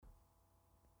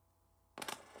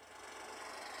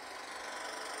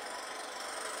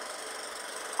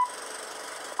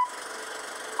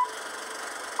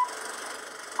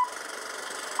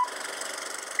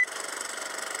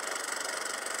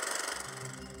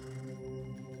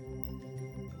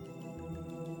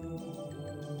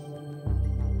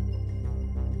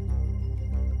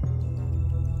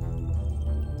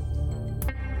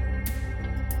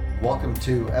Welcome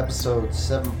to episode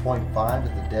 7.5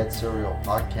 of the Dead Serial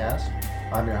Podcast.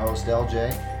 I'm your host,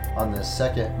 LJ. On this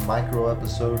second micro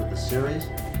episode of the series,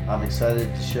 I'm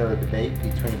excited to share a debate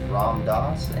between Ram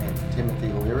Dass and Timothy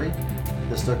Leary.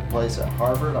 This took place at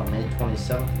Harvard on May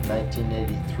 27,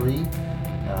 1983.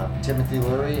 Timothy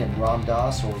Leary and Ram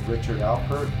Dass, or Richard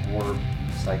Alpert, were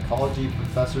psychology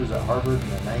professors at Harvard in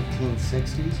the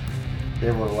 1960s.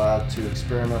 They were allowed to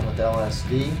experiment with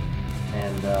LSD,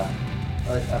 and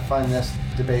I find this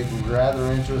debate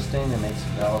rather interesting. It makes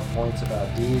valid points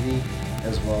about deity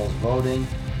as well as voting,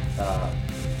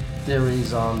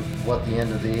 theories on what the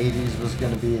end of the 80s was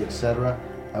going to be, etc.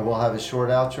 I will have a short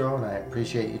outro, and I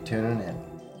appreciate you tuning in.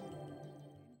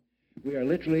 We are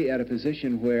literally at a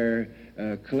position where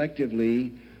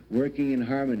collectively, working in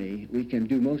harmony, we can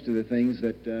do most of the things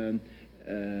that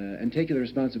and take the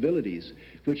responsibilities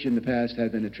which in the past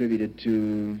have been attributed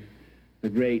to the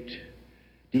great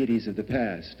deities of the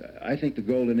past. I think the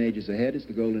golden age is ahead. It's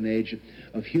the golden age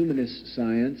of humanist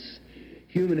science,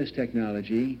 humanist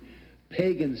technology,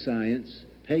 pagan science,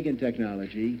 pagan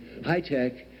technology, high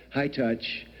tech, high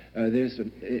touch. There's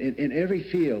in every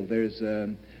field there's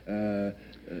I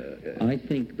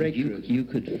think you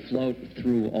could float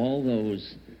through all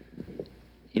those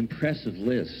impressive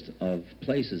list of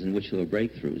places in which there were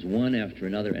breakthroughs, one after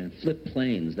another, and flip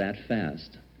planes that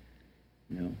fast,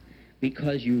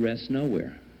 because you rest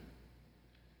nowhere.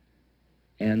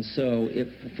 And so if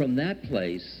from that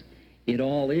place, it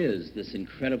all is this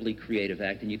incredibly creative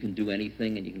act, and you can do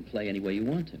anything and you can play any way you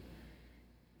want to.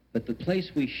 But the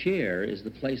place we share is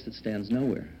the place that stands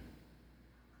nowhere.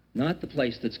 Not the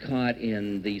place that's caught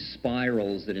in these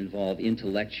spirals that involve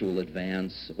intellectual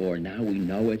advance or now we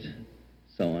know it,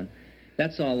 so on.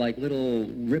 That's all like little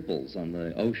ripples on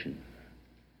the ocean.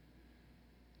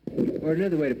 Or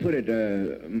another way to put it,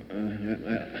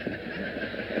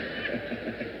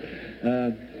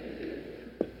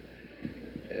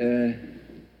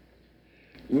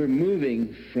 we're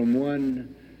moving from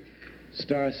one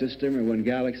star system or one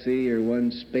galaxy or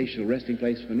one spatial resting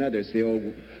place to another. It's the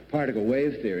old particle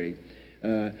wave theory.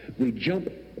 We jump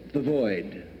the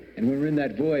void, and when we're in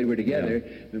that void, we're together,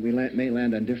 and we may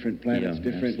land on different planets,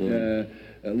 different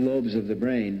lobes of the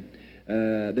brain.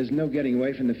 There's no getting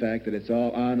away from the fact that it's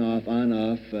all on-off,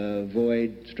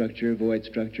 void structure,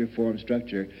 form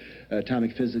structure.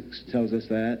 Atomic physics tells us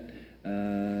that.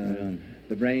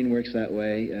 The brain works that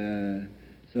way,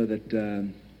 so that...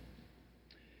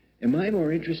 am I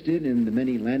more interested in the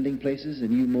many landing places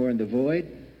and you more in the void?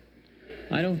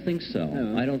 I don't think so.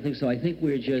 No. I don't think so. I think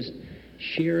we're just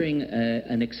sharing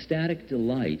an ecstatic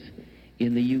delight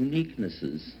in the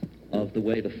uniquenesses of the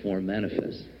way the form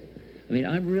manifests. I mean,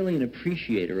 I'm really an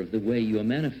appreciator of the way you are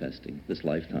manifesting this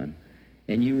lifetime,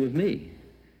 and you of me.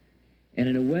 And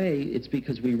in a way, it's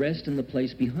because we rest in the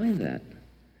place behind that.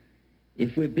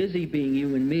 If we're busy being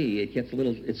you and me,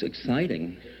 it's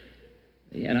exciting.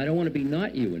 And I don't want to be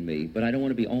not you and me, but I don't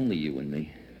want to be only you and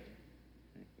me.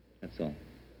 That's all.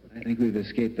 I think we've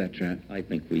escaped that trap. I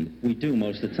think we do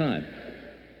most of the time.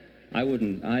 I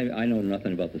know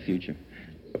nothing about the future.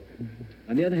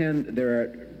 On the other hand, there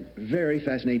are very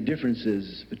fascinating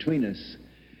differences between us.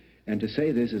 And to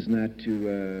say this is not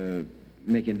to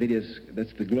make invidious,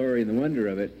 that's the glory and the wonder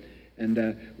of it. And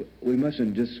we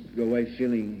mustn't just go away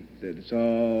feeling that it's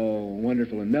all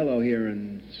wonderful and mellow here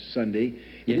on Sunday.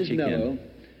 Yes, it is mellow,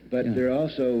 but there are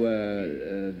also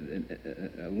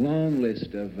a long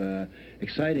list of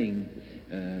exciting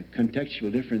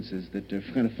contextual differences that are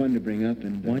kind of fun to bring up.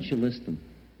 And why don't you list them?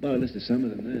 Well, I listed some of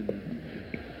them then.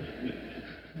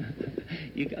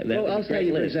 I'll tell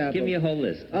you, for example. Give me a whole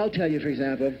list. I'll tell you, for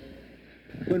example,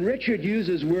 when Richard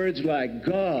uses words like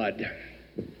God,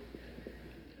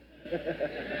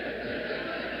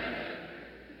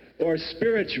 or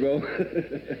spiritual,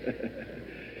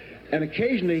 and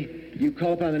occasionally you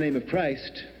call upon the name of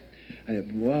Christ, I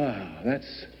think, wow,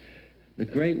 that's... The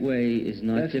great way is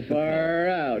not that's difficult. Far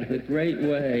out. The great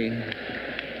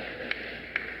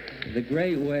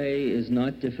way is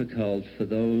not difficult for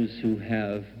those who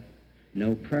have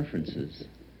no preferences.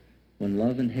 When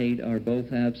love and hate are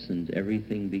both absent,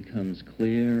 everything becomes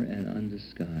clear and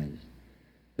undisguised.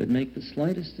 But make the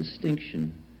slightest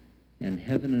distinction, and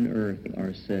heaven and earth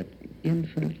are set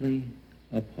infinitely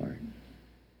apart.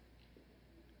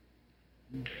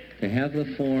 To have the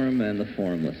form and the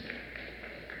formless.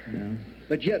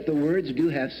 But yet the words do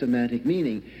have semantic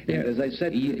meaning. As I said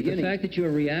at the beginning, the fact that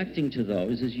you're reacting to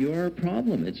those is your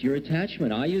problem. It's your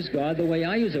attachment. I use God the way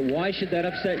I use it. Why should that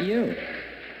upset you?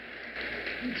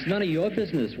 It's none of your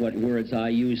business what words I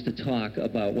use to talk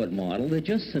about what model. They're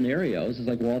just scenarios. It's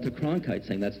like Walter Cronkite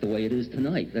saying that's the way it is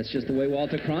tonight. That's just the way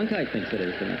Walter Cronkite thinks it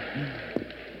is tonight.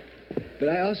 But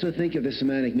I also think of the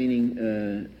semantic meaning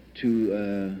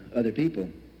to other people.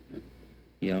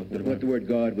 Yeah, what the word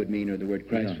God would mean or the word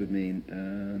Christ would mean.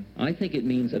 I think it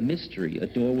means a mystery, a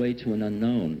doorway to an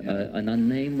unknown, an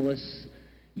unnameless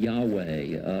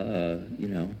Yahweh,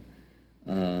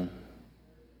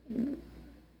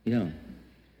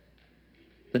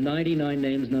 The 99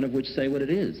 names, none of which say what it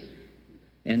is.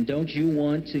 And don't you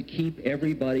want to keep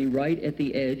everybody right at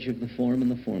the edge of the form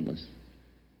and the formless?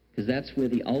 Because that's where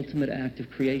the ultimate act of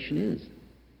creation is.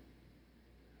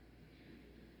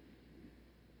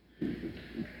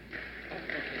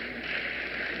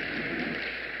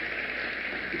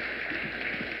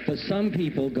 For some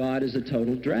people, God is a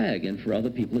total drag, and for other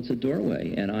people, it's a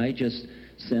doorway. And I just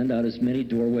send out as many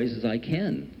doorways as I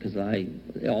can, because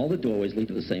all the doorways lead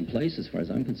to the same place as far as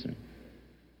I'm concerned.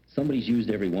 Somebody's used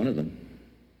every one of them.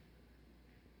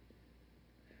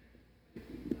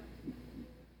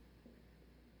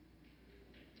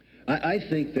 I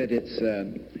think that it's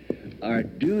our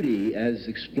duty as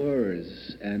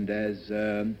explorers and as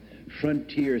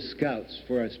frontier scouts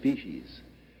for our species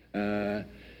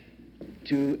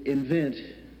to invent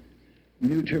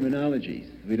new terminologies.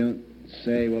 We don't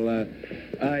say, well,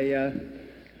 I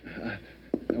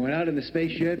went out in the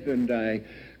spaceship and I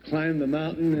climbed the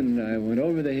mountain and I went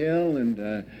over the hill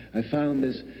and I found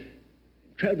this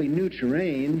incredibly new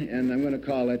terrain and I'm going to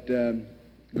call it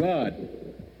God.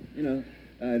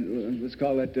 Let's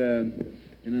call it,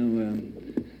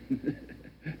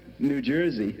 New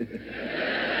Jersey.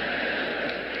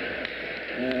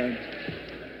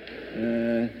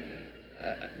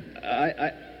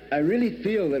 I really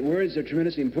feel that words are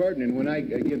tremendously important, and when I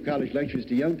give college lectures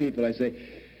to young people, I say,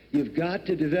 we've got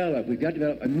to develop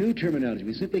a new terminology.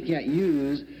 We simply can't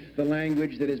use the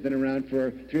language that has been around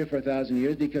for 3,000 or 4,000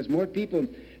 years because more people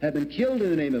have been killed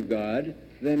in the name of God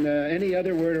than any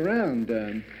other word around.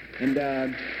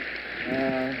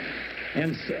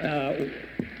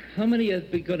 How many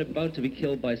have been about to be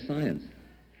killed by science?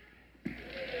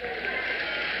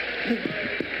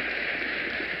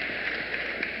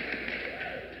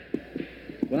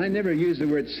 Well, I never use the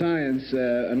word science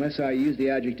unless I use the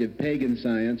adjective pagan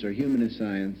science or humanist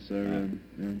science or...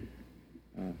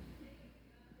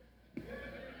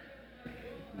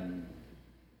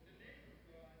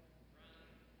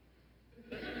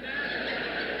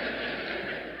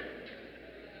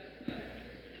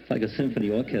 It's like a symphony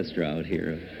orchestra out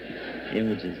here of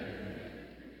images.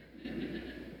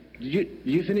 Did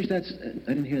you finish that? I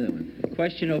didn't hear that one.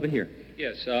 Question over here.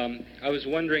 Yes, I was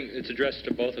wondering, it's addressed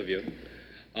to both of you.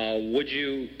 Would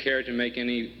you care to make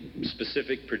any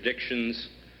specific predictions?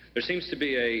 There seems to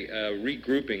be a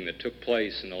regrouping that took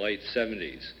place in the late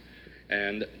 70s,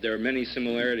 and there are many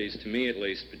similarities, to me at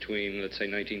least, between, let's say,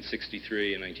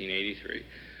 1963 and 1983.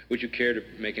 Would you care to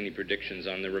make any predictions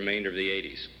on the remainder of the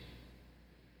 80s?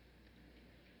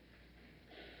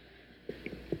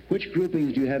 Which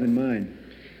groupings do you have in mind?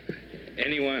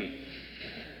 Anyone.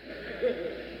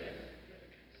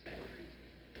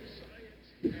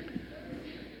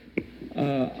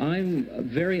 I'm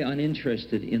very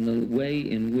uninterested in the way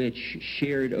in which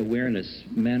shared awareness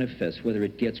manifests, whether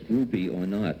it gets groupy or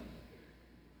not.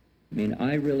 I mean,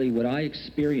 what I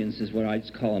experience is what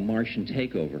I'd call a Martian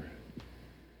takeover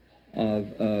of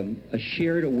a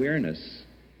shared awareness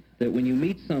that when you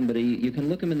meet somebody, you can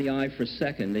look them in the eye for a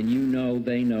second and you know,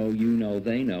 they know, you know,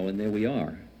 they know, and there we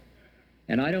are.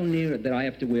 And I don't need that I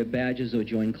have to wear badges or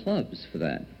join clubs for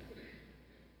that.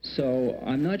 So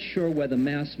I'm not sure whether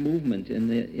mass movement in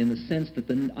the sense that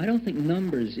I don't think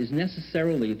numbers is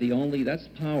necessarily the only, that's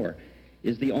power,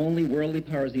 is the only, worldly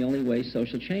power is the only way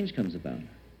social change comes about.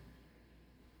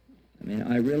 I mean,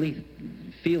 I really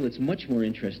feel it's much more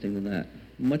interesting than that,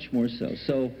 much more so.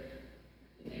 So,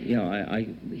 he's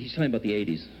talking about the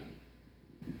 80s.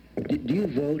 Do you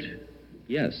vote?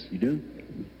 Yes. You do?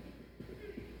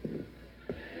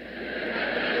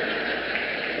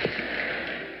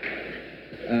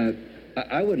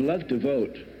 I would love to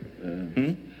vote.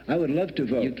 I would love to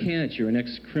vote. You can't. You're an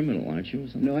ex-criminal, aren't you? Or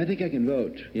something? No, I think I can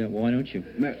vote. Yeah, well, why don't you?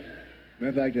 Matter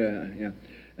of fact,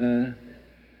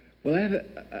 well,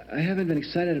 I haven't been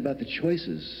excited about the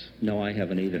choices. No, I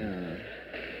haven't either.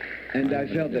 And I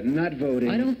felt that not voting...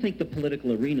 I don't think the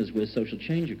political arena is where social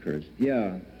change occurs.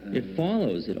 Yeah. It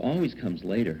follows. It always comes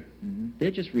later. Mm-hmm.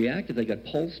 They're just reactive. They got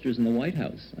pollsters in the White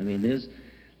House. I mean, there's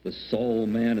the sole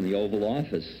man in the Oval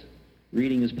Office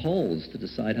reading his polls to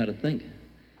decide how to think,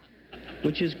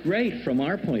 which is great from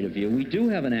our point of view. We do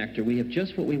have an actor. We have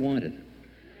just what we wanted.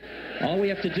 All we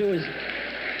have to do is...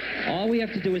 All we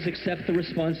have to do is accept the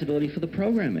responsibility for the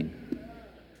programming.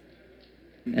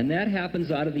 And that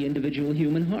happens out of the individual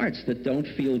human hearts that don't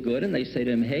feel good, and they say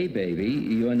to him, hey, baby,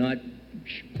 you're not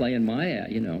playing my,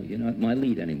 you're not my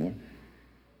lead anymore.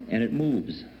 And it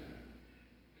moves.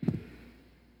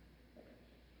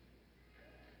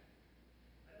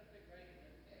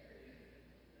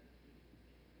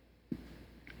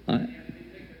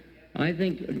 I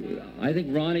think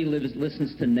Ronnie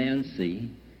listens to Nancy,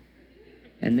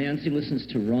 and Nancy listens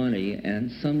to Ronnie,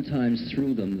 and sometimes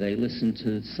through them they listen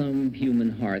to some human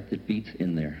heart that beats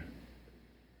in there.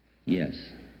 Yes.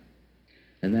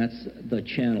 And that's the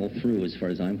channel through as far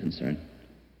as I'm concerned.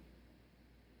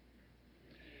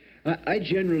 I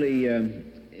generally,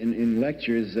 in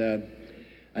lectures,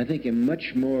 I think am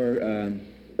much more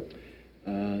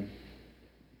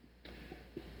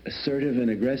assertive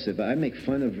and aggressive. I make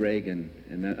fun of Reagan,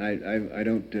 and I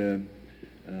don't,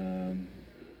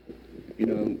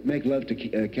 make love to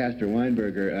Caspar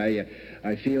Weinberger.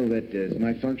 I feel that it's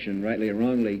my function, rightly or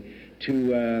wrongly,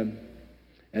 to,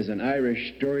 as an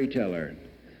Irish storyteller,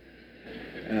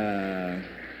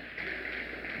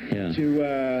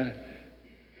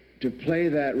 to play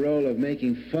that role of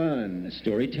making fun. A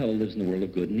storyteller lives in the world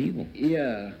of good and evil.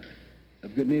 Yeah.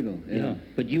 Of good and evil, yeah.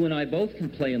 But you and I both can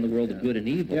play in the world of good and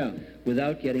evil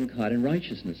without getting caught in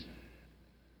righteousness.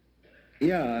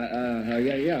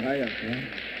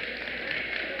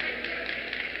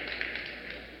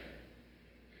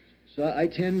 So I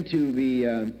tend to be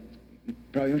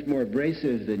probably much more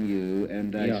abrasive than you,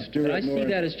 and I stir but up I more. see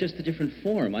that as just a different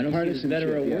form. I don't see it as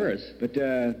better or worse. But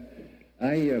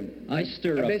I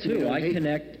stir up too. I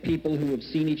connect people who have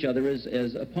seen each other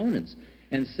as opponents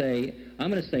and say, I'm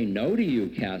going to say no to you,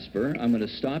 Caspar. I'm going to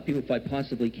stop you if I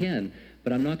possibly can,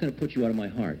 but I'm not going to put you out of my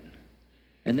heart.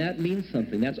 And that means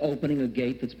something. That's opening a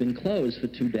gate that's been closed for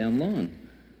too damn long.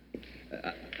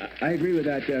 I agree with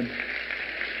that.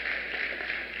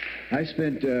 I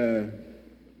spent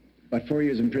about 4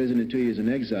 years in prison and 2 years in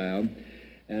exile,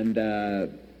 and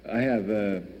I have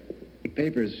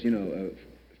papers,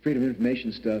 freedom of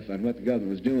information stuff on what the government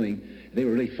was doing. They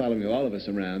were really following all of us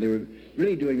around. They were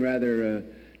really doing rather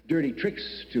dirty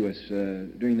tricks to us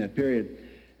during that period.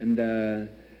 And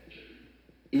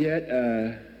yet,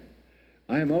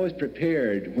 I am always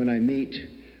prepared when I meet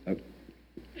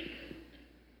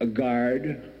a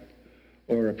guard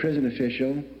or a prison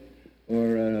official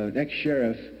or an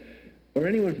ex-sheriff or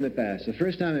anyone from the past. The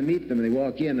first time I meet them and they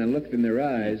walk in and I look in their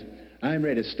eyes, I'm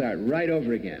ready to start right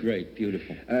over again. Great,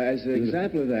 beautiful. As an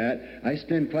example of that, I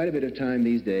spend quite a bit of time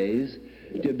these days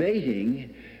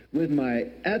debating with my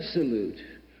absolute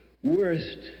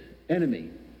worst enemy,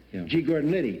 G.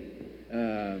 Gordon Liddy.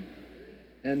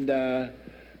 And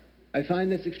I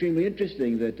find this extremely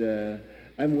interesting that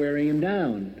I'm wearing him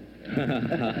down.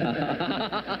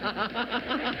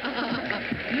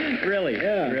 Really?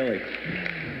 Yeah. Really?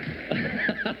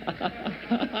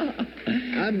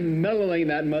 I'm mellowing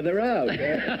that mother out.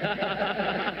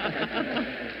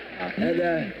 And,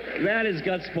 that is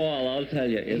guts ball, I'll tell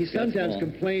you. He sometimes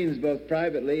complains both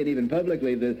privately and even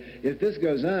publicly that if this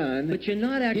goes on, but you're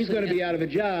not actually, he's going to be out of a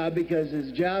job because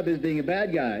his job is being a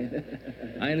bad guy.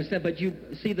 I understand, but you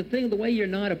see, the way you're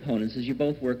not opponents is you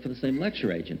both work for the same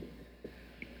lecture agent.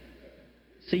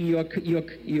 See,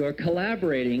 you're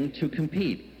collaborating to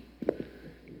compete,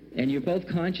 and you're both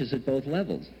conscious at both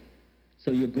levels.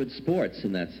 So you're good sports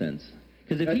in that sense.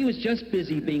 Because if he was just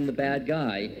busy being the bad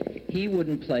guy, he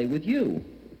wouldn't play with you.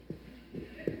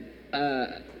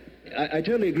 I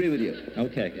totally agree with you.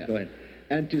 Okay, go ahead.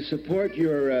 And to support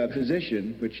your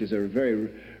position, which is a very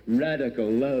radical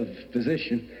love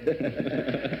position,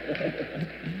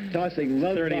 tossing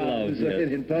love bombs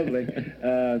in public,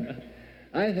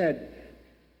 I've had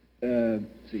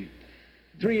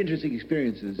 3 interesting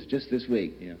experiences just this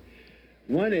week. Yeah.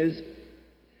 One is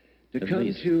to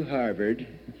come to Harvard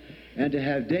and to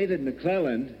have David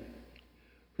McClellan,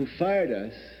 who fired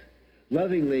us,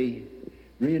 lovingly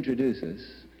reintroduce us.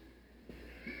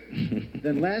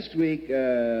 Then last week,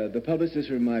 the publicist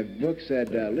for my book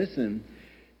said, listen,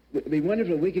 it would be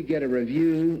wonderful if we could get a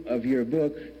review of your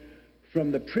book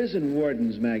from the Prison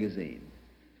Wardens magazine.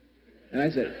 And I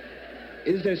said,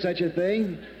 is there such a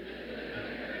thing?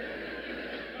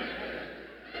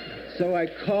 So I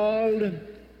called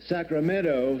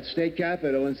Sacramento State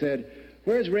Capitol and said,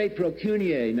 where's Ray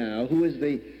Procunier now, who is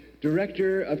the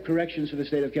Director of Corrections for the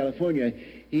state of California?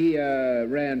 He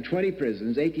ran 20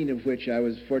 prisons, 18 of which I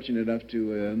was fortunate enough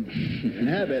to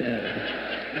inhabit.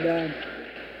 And,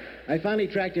 I finally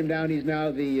tracked him down. He's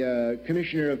now the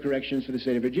Commissioner of Corrections for the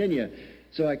state of Virginia.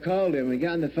 So I called him. We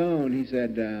got on the phone. He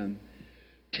said,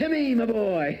 Timmy, my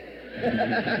boy.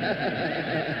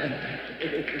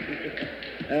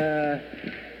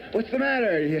 What's the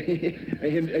matter? Are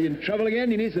you in trouble again?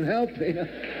 You need some help?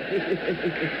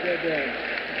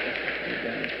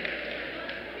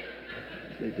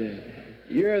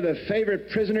 You're the favorite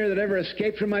prisoner that ever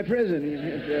escaped from my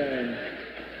prison.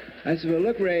 I said, well,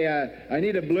 look, Ray, I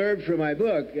need a blurb for my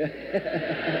book.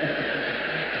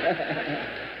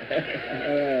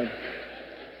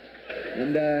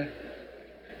 And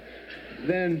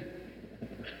then,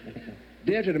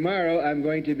 day after tomorrow, I'm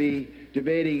going to be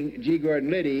debating G.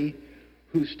 Gordon Liddy,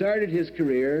 who started his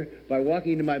career by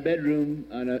walking into my bedroom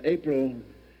on an April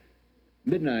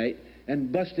midnight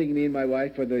and busting me and my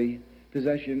wife for the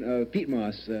possession of peat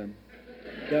moss.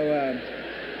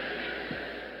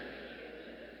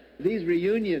 These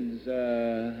reunions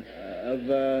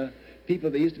of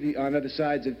people that used to be on other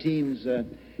sides of teams,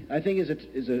 I think is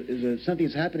something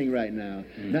that's happening right now.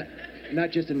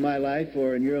 Not just in my life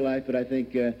or in your life, but I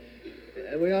think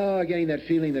we all are getting that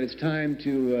feeling that it's time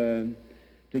to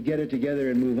get it together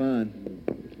and move on.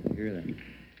 I hear that.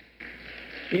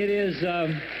 It is.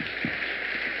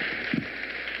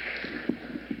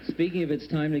 Speaking of it's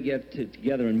time to get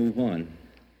together and move on,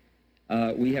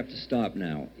 we have to stop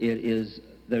now.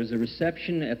 There's a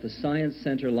reception at the Science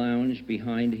Center Lounge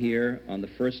behind here on the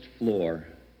first floor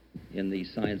in the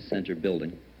Science Center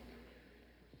building.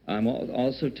 I'm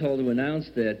also told to announce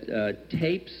that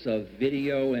tapes of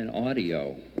video and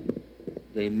audio,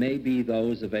 they may be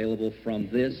those available from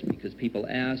this because people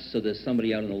asked, so there's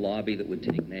somebody out in the lobby that would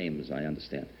take names, I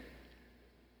understand.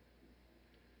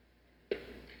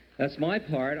 That's my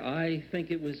part. I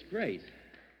think it was great.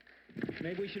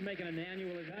 Maybe we should make it an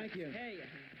annual event. Thank you. Hey.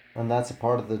 And that's a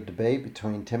part of the debate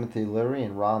between Timothy Leary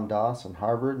and Ron Doss in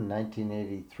Harvard in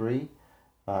 1983.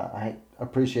 I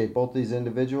appreciate both these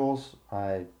individuals.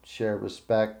 I share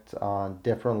respect on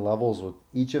different levels with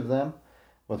each of them.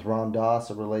 With Ron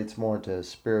Doss, it relates more to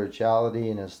spirituality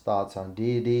and his thoughts on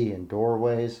deity and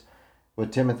doorways.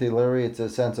 With Timothy Leary, it's a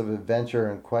sense of adventure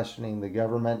and questioning the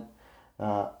government.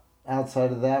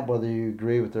 Outside of that, whether you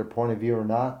agree with their point of view or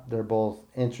not, they're both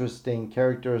interesting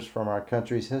characters from our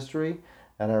country's history,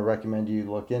 and I recommend you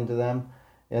look into them.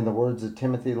 In the words of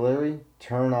Timothy Leary,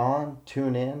 turn on,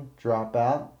 tune in, drop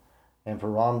out. And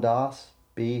for Ram Dass,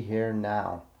 be here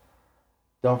now.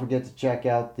 Don't forget to check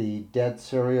out the Dead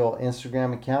Serial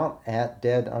Instagram account at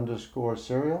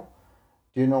dead_serial.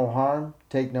 Do no harm,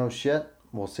 take no shit.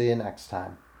 We'll see you next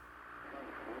time.